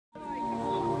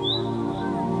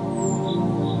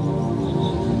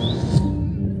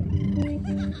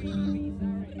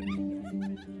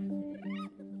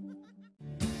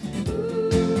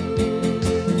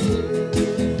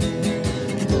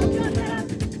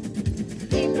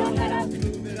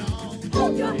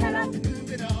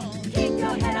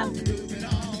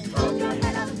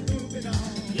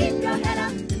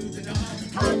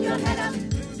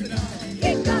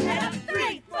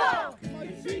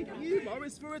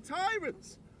for a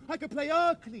tyrant. I could play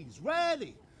Hercules,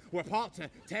 rarely, or a part to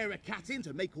tear a cat in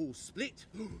to make all split.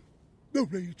 The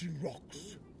raging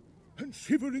rocks and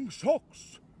shivering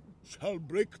socks shall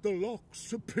break the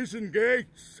locks of prison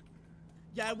gates.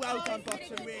 Yeah, well done,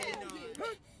 Bottom, really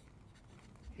nice.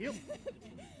 Yep.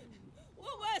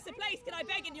 What worse a place can I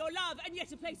beg in your love, and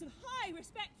yet a place of high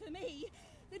respect for me,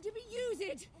 than to be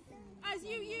used as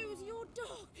you use your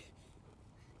dog?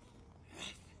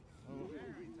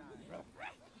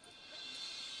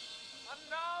 And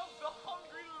now the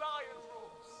hungry lion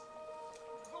roars.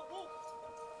 The wolf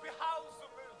behowls the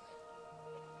moon.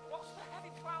 Whilst the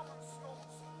heavy ploughman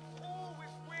snorts, all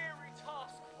with weary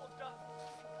task fordone.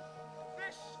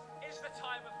 This is the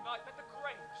time of night that the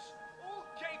graves, all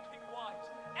gaping wide,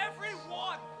 every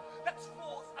one lets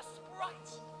forth a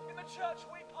sprite in the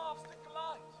churchway paths to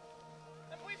glide.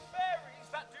 And we fairies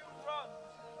that do run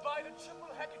by the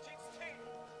triple Hecate's team,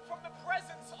 from the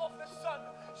presence of the sun,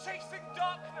 chasing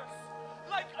darkness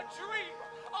like a dream,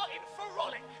 are in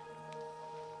frolic.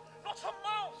 Not a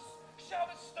mouse shall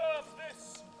disturb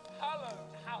this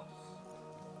hallowed house.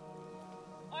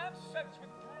 I am sent with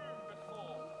broom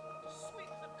before to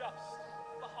sweep the dust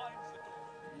behind the door.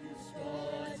 You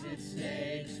spotted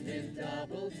snakes with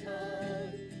double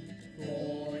tongue,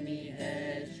 thorny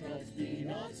hedgehogs be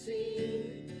not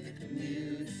seen,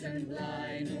 mutes and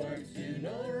blind worms do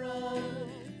no wrong.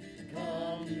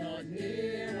 Come not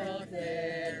near our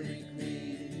fairy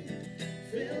queen,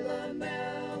 fill our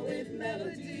mouth with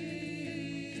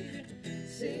melody,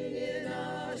 singing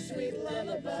our sweet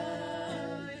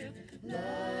lullaby. La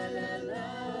la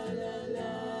la la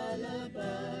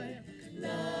lullaby,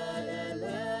 la la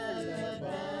la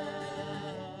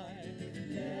lullaby.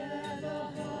 Never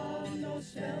harm, no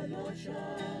spell, no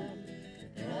charm.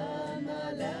 Come,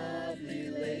 my lovely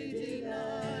lady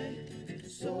night.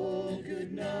 So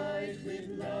good night with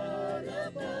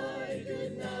lullaby,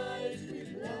 good night with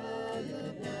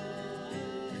lullaby.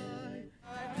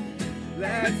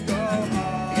 Let's go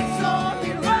home. It's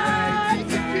only right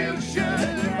execution,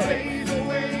 fade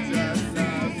away the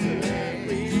season.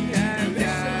 We can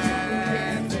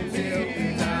dance until we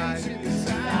die.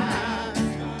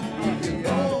 We can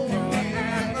go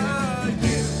forever.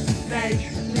 You make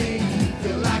me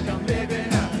feel like I'm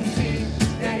living a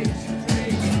teenage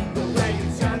dream. The way you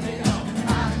turn me on, I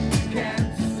can't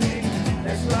see.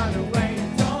 Let's run away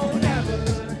and don't ever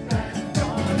look back.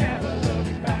 Don't ever look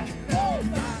back.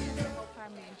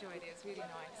 Family enjoyed it. It's really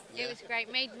nice. It was great,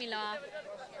 made me laugh.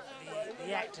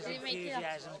 The actors' Did it make you laugh?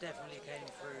 enthusiasm definitely came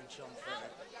through and shone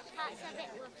through. Parts of it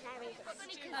were very because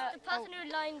the person who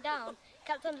was lying down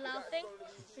kept on laughing,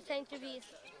 pretending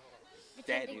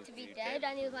to be dead,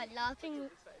 and he was like laughing.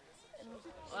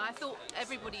 Well, I thought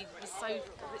everybody was it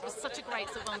was such a great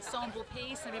sort of ensemble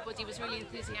piece. Everybody was really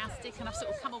enthusiastic, and I've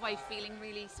sort of come away feeling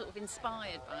really sort of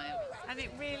inspired by it. And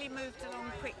it really moved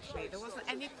along quickly. There wasn't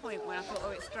any point where I thought,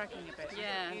 oh, it's dragging a bit.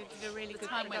 Yeah, You did a really good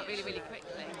time went production. really, really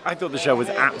quickly. I thought the show was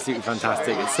absolutely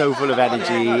fantastic. It's so full of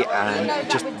energy and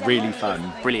just really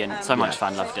fun. Brilliant, so much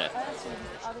fun, loved it.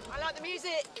 I like the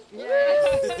music.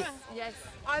 Yes. Yes.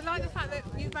 I like the fact that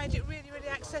you made it really, really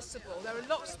accessible. There were a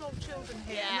lot of small children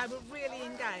here, Yeah. and they were really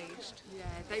engaged. Yeah,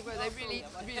 they were. They really,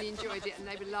 really enjoyed it, and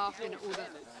they were laughing at all the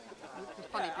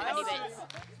funny bits.